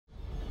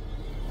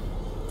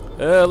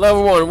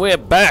Level 1, we're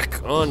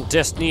back on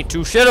Destiny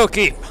 2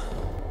 Shadowkeep.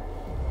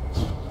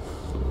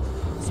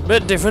 It's a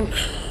bit different.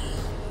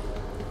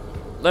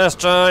 Last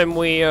time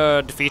we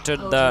defeated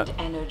that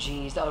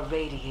energies are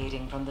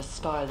radiating from the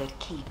Scarlett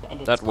Keep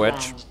and its that witch.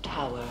 grand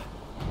tower.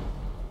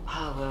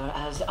 Power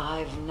as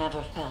I've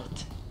never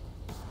felt.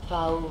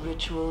 Foul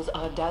rituals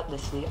are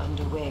doubtlessly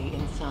underway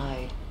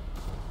inside.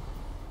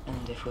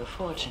 And if we're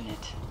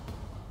fortunate,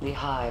 we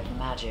hive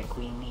magic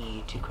we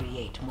need to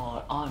create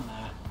more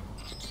armor.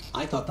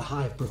 I thought the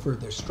Hive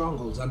preferred their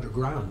strongholds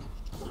underground.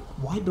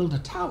 Why build a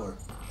tower?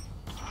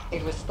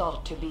 It was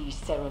thought to be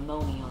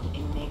ceremonial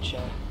in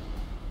nature.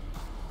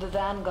 The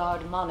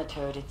Vanguard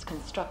monitored its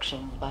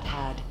construction, but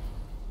had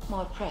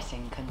more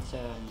pressing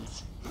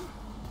concerns.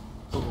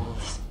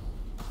 Fools.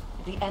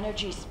 The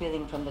energy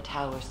spilling from the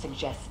tower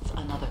suggests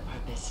another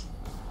purpose.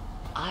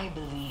 I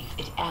believe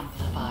it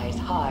amplifies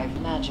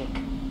Hive magic.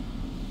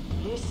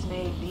 This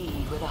may be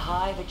where the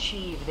Hive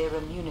achieve their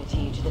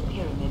immunity to the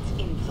Pyramid's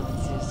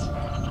influences.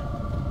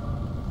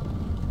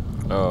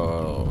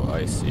 Oh,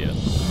 I see it.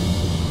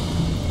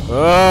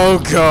 Oh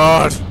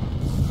God!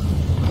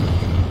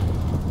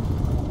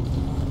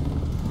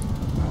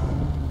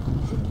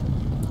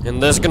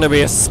 And there's gonna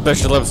be a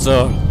special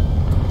episode.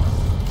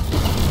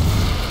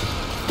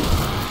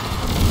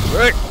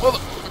 Right, what the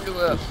fuck is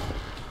that?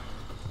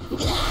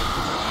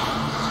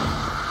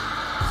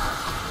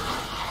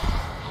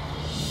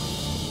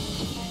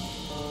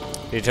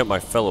 Need to help my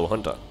fellow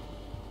hunter.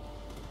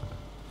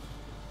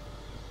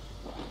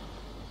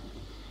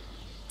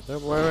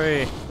 Don't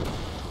worry,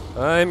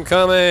 I'm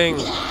coming.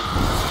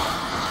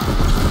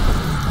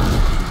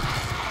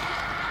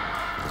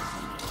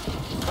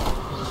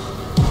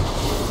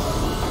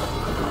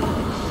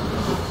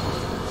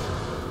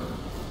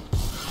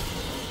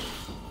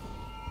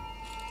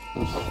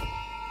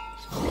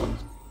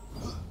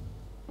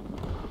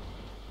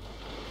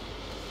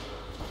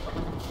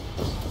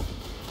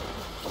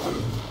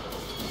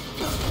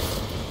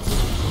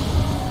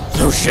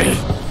 Oh shit!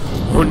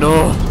 Oh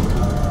no!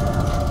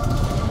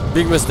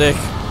 Big mistake!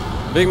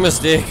 Big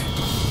mistake!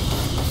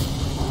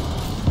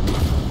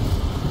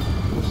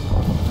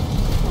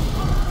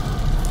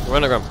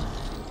 Run again!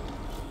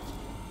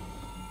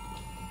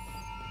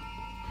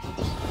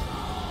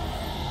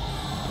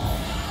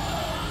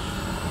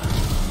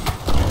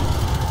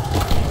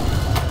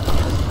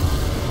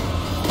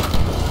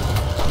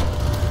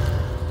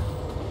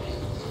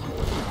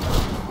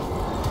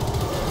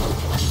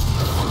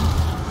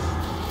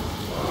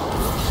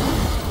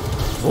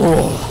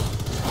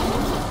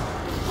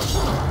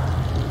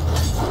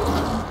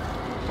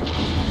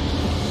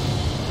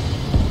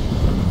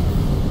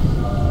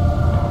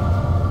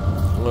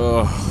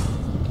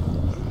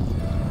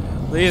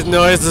 These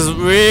noises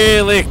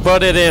really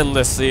put it in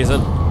this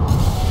season.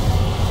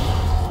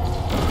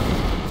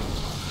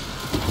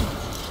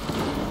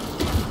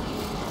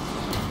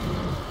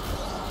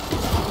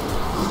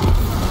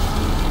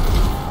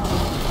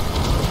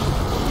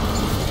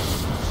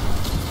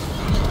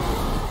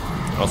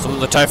 Oh, some of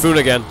the typhoon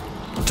again.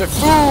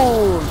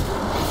 Typhoon!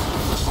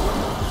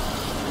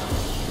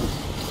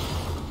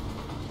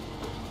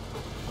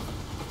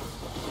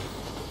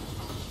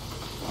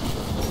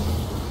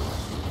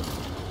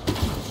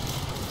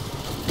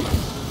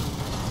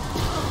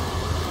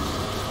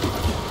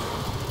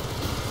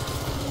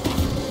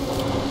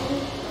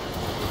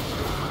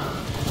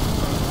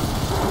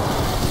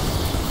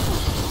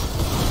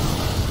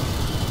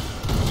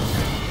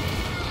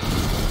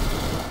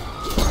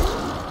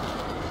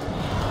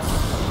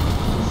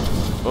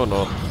 Oh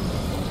no.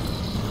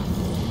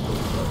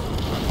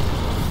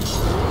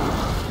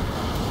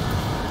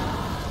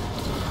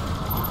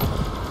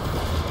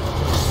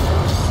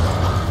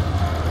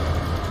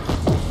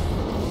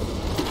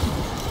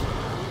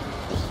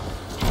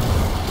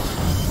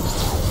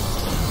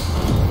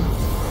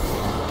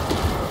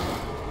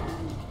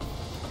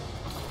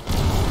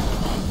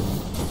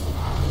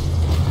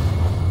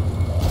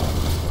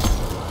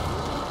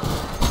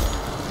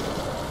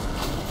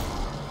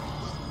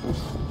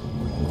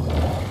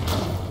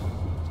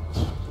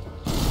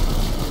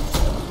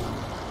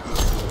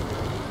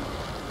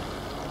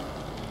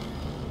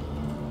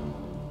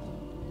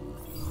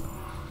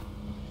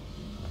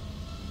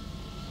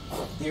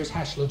 There's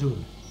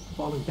Hashladoon,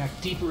 falling back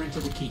deeper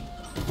into the keep.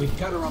 We've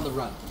got her on the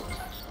run.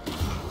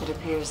 It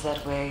appears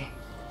that way.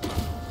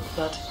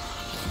 But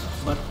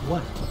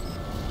what?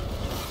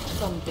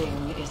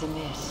 something is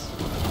amiss.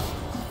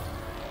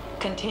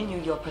 Continue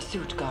your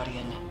pursuit,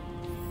 Guardian.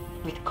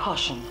 With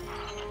caution.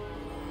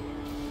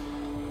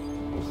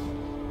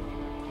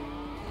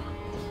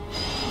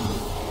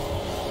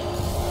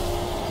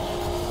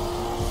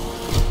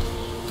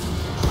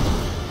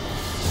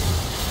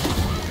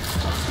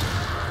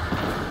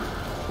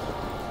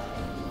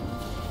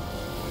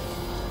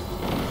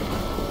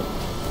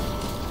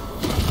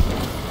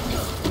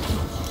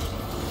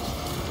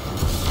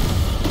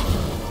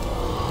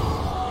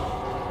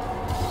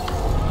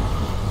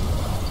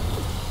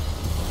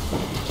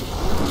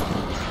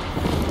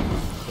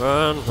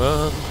 Run,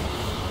 run.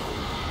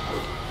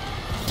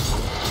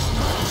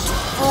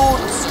 Food!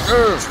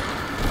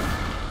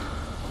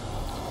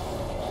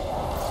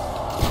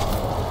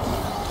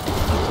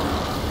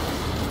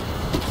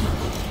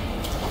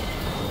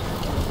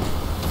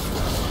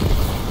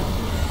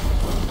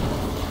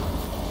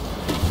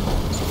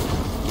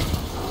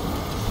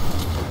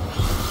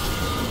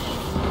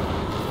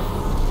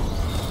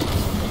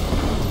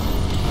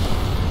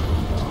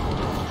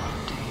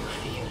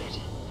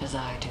 As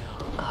I do,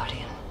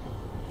 Guardian.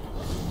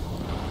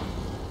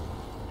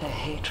 A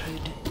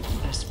hatred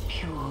as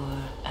pure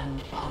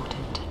and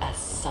potent as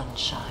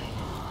sunshine,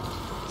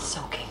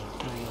 soaking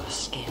through your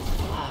skin.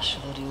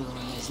 Ashla-Doom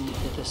is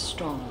neither the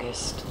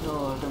strongest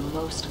nor the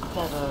most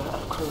clever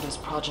of Crota's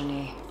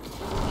progeny.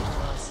 It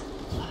was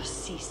her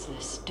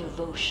ceaseless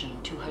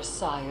devotion to her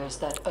sires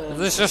that earned Is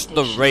this just the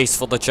distinction. race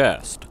for the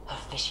chest? Her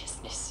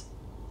viciousness.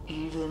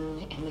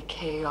 Even in the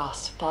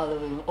chaos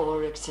following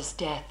Oryx's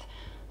death,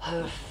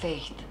 her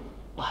faith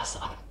was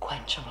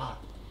unquenchable.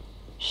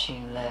 She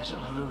led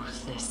a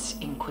ruthless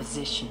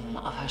inquisition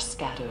of her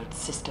scattered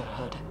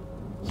sisterhood.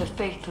 The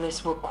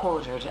faithless were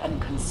quartered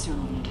and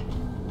consumed.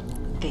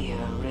 Fear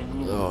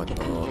renewed the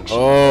conviction.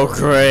 Oh, those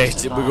great. who We're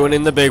survived. going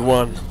in the big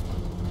one.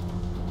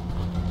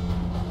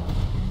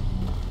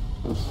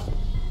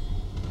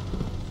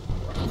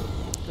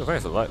 Okay,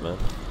 for light, man.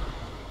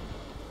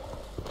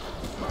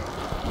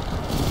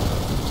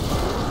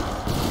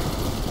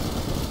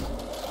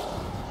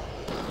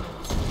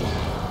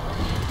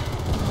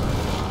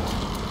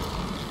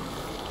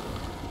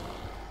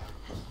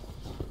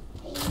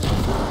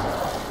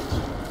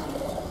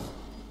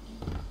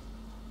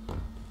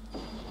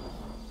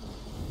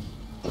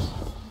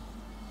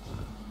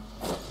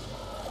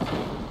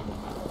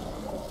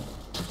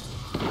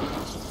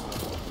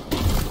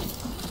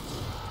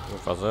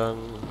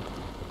 Fazendo.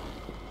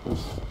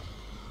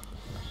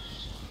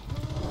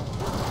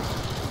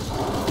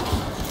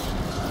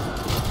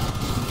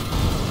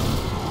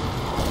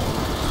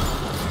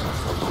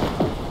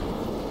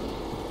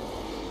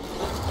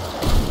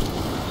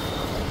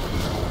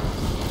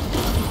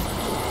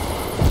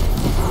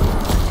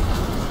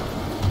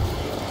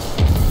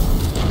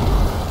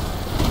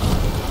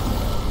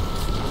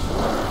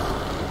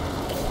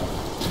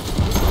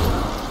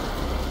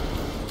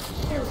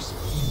 Eris,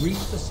 you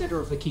reached the center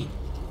of the keep.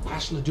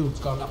 Ashla-Doom's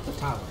gone up the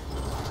tower.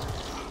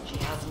 She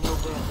has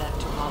nowhere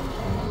left to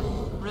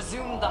run.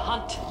 Resume the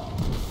hunt.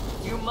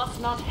 You must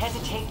not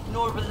hesitate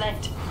nor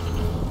relent.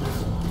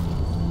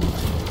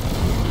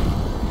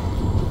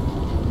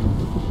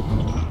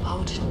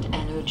 Potent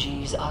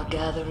energies are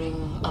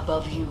gathering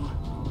above you.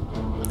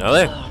 Are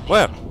they? Burning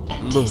Where?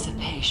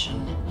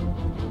 anticipation.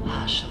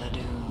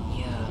 Ashla-Doom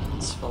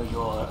yearns for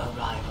your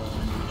arrival.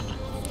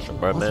 She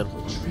Birdman.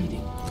 wasn't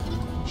retreating.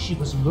 She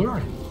was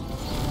luring.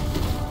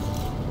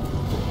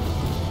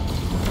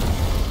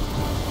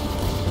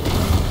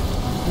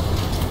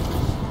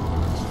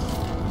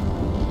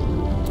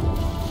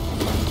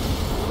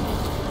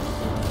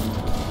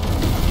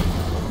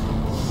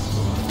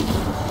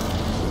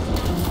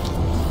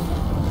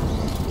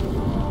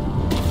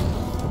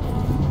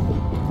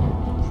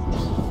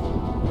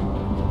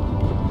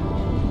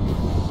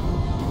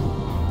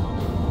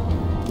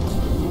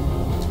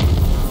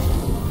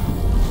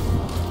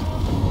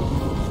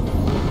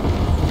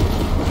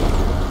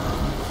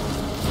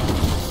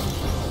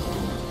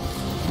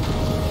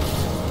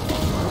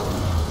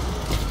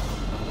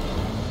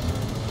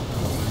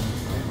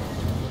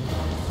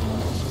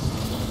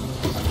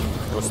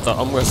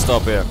 I'm gonna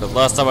stop here, because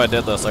last time I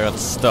did this, I got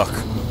stuck.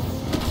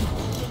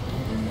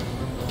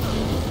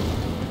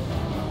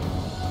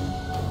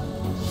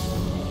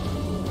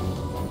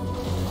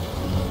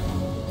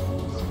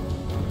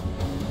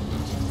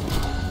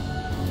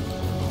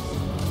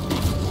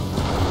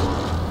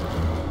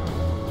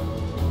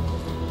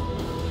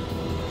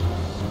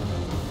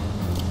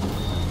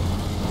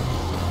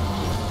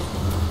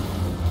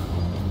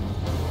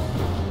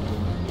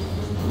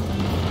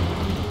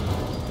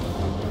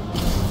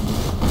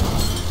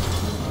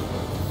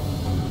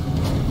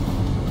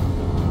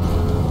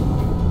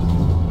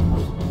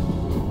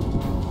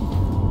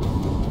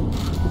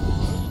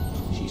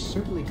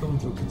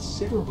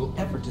 Considerable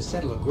effort to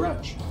settle a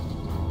grudge.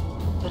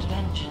 But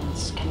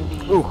vengeance can be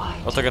Ooh,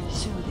 quite I'll take it.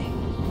 soothing.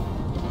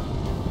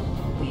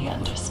 We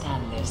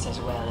understand this as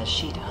well as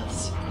she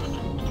does.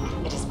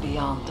 It is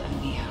beyond a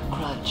mere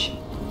grudge.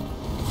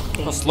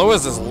 How slow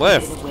is this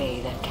lift? In a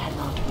way that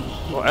cannot be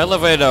healed. Or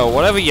elevator,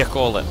 whatever you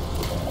call it.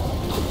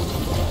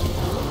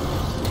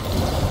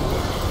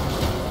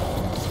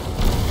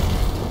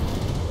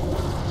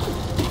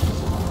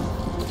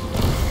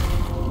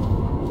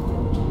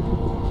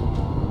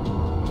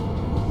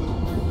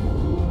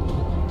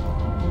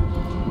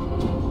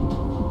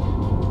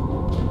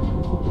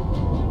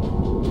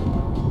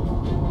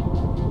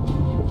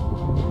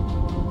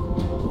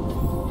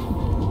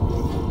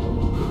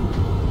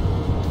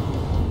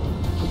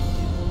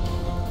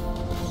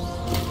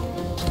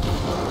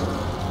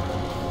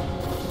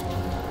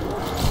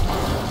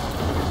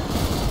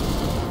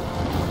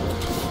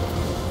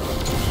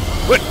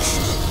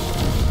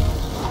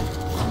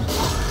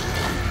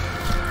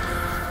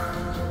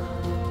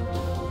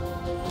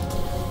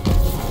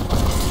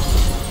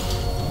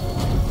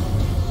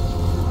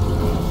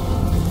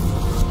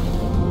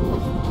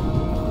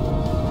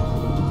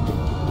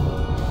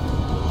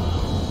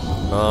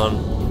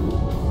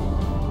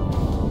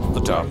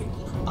 the top.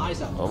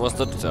 Eyes up. Almost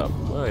at the top.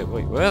 Wait,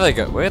 where'd they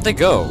go? Where'd they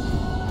go?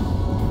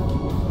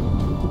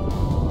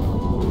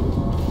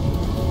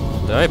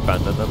 Did I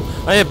abandon them?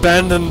 I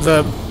abandoned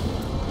them!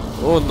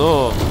 Oh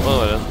no!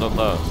 Oh, that's not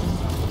that.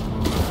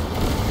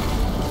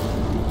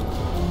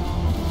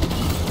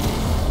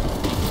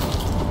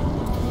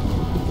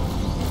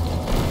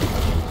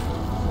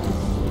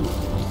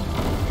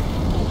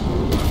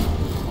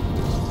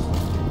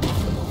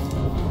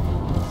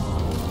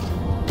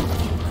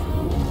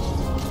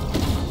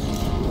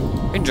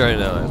 Enjoying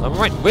their lives. I'm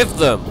right with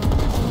them!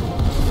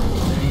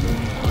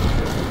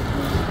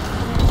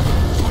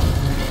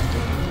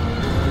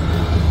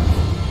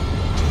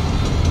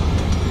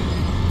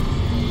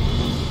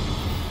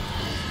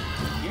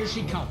 Here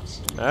she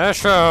comes.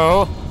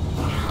 Asho!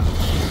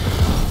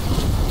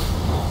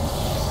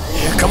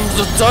 Here comes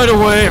the tidal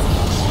wave!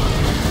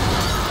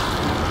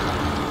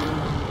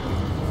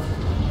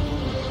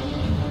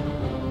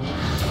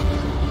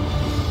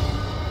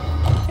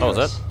 Oh, was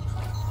that?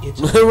 It's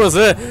Who was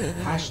it?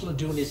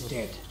 Ashladoon is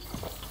dead.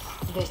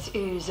 This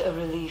is a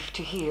relief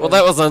to hear. Well,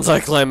 that was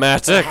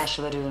anticlimactic.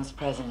 Ashladoon's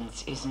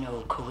presence is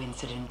no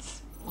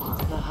coincidence.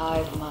 The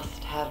Hive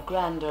must have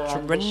grander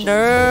ambitions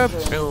Surrender. to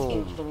influence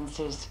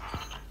influences.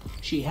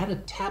 She had a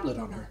tablet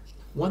on her,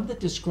 one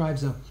that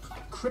describes a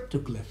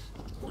cryptoglyph.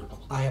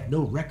 I have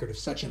no record of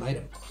such an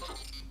item.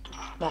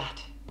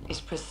 That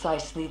is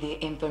precisely the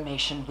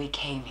information we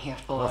came here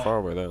for. How far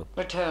away then?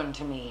 Return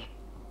to me.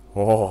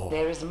 Oh.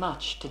 There is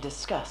much to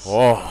discuss.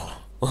 Oh.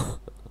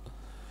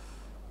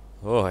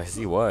 Oh, I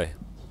see why.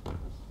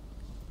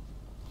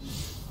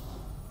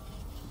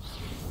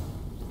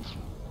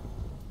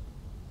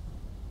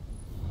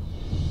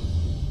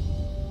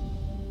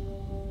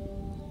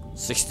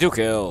 "62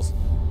 kills.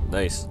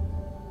 Nice.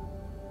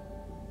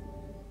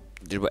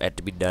 Did what had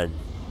to be done.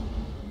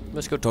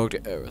 Let's go talk to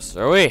Eris,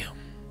 are we?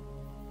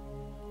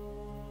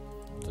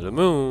 To the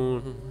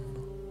moon.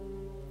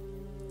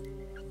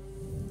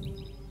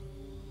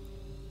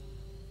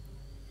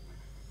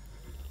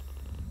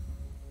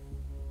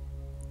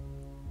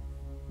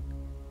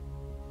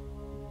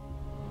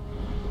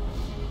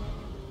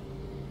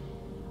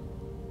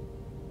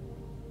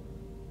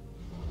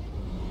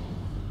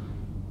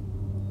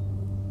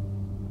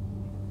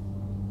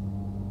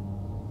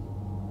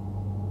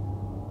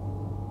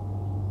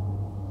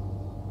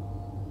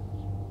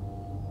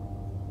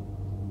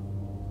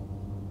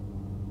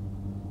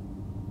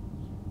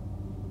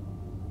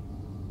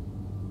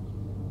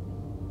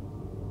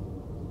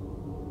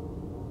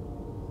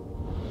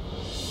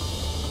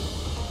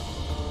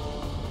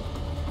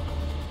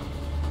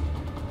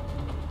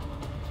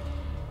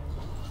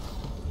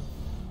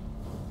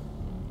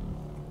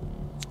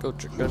 Go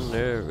check on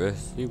there,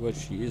 see what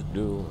she is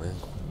doing.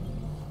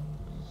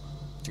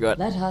 What you got?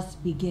 Let us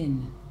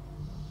begin.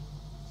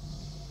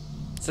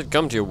 I said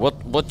come to you.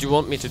 What do you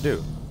want me to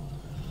do?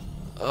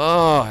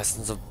 Oh,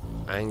 essence of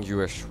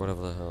anguish,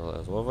 whatever the hell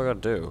that is. What have I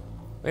got to do?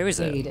 Where is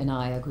it? Cade and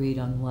I agreed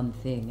on one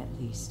thing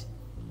at least.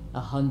 A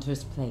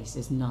hunter's place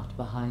is not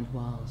behind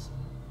walls.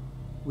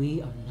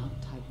 We are not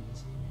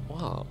titans.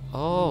 Wow.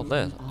 Oh,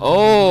 that.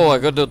 Oh, I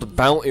got to do the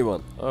bounty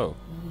one. Oh.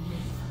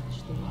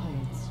 Touch the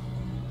riots.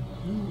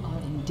 You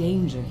are in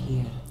danger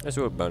here. Let's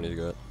see what bounties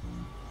got.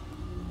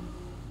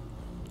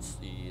 Let's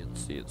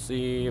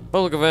see.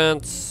 Public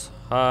events.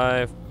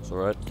 Hive. It's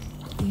alright.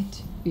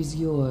 It is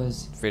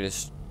yours.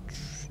 Defeat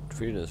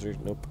the street.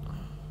 Nope.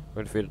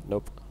 Where defeat it?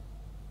 Nope.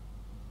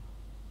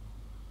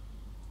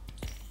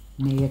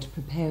 May it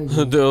prepare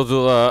you. They'll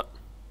do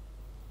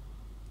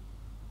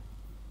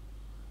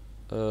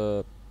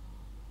that.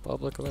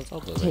 Public events.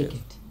 I'll do Take it.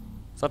 it.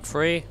 Is that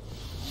free?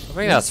 I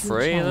think that's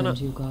free, isn't it?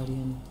 You,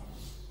 Guardian.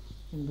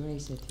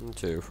 Embrace it.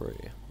 2 free.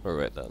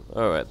 Alright then.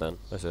 Alright then.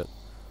 That's it.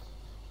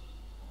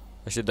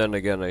 Actually, then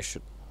again, I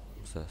should.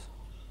 What's this?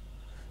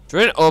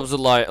 Drain orbs of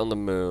light on the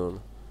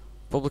moon.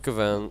 Public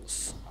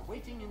events.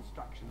 Awaiting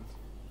instructions.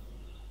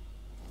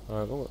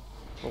 Alright,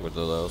 I'm gonna do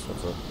those.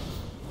 What's up?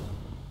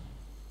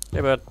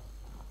 Hey, bud.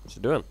 What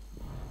you doing?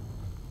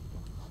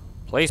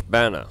 Place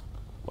banner.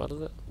 What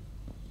is it?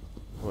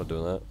 I'm not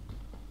doing that.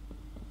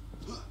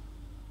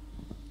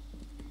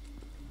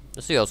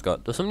 Let's see what else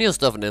got. There's some new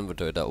stuff in the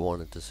inventory that I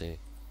wanted to see.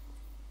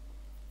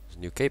 There's a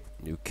new cape.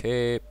 New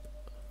cape.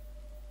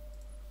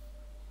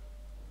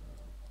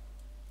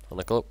 On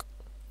a cloak.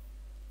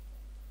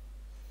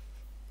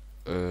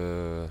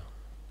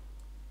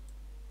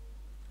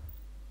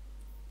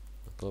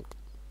 Cloak.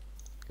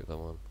 Give that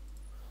one.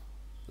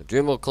 The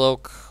Dreamer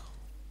cloak.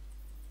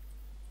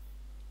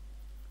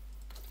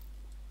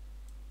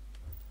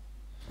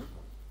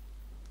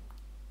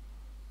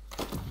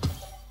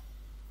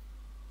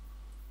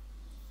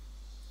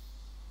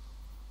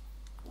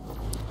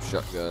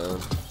 Shotgun.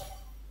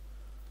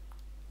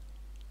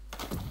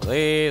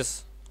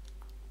 These.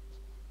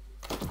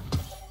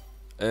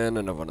 And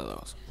another one of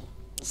those.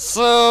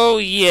 So,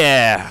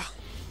 yeah.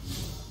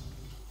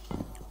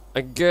 I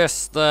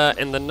guess that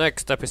in the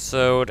next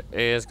episode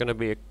is gonna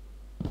be a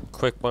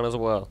quick one as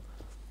well.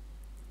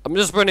 I'm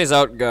just putting these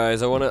out,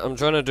 guys. I'm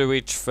trying to do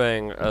each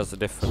thing as a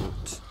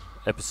different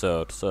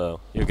episode, so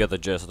you'll get the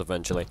gist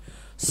eventually.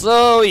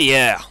 So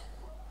yeah,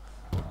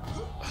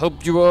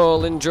 hope you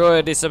all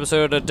enjoyed this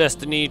episode of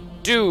Destiny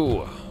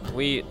 2.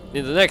 In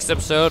the next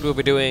episode we'll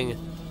be doing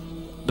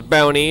the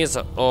bounties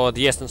or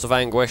the essence of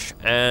anguish,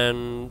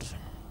 and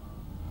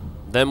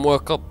then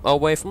work up our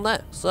way from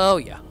there. So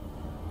yeah.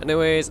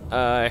 Anyways,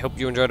 I hope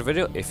you enjoyed the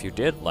video. If you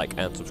did, like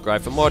and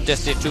subscribe for more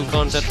Destiny 2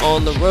 content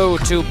on the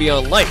road to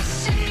Beyond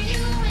Light.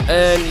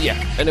 And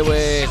yeah,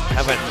 anyways,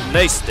 have a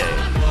nice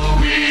day.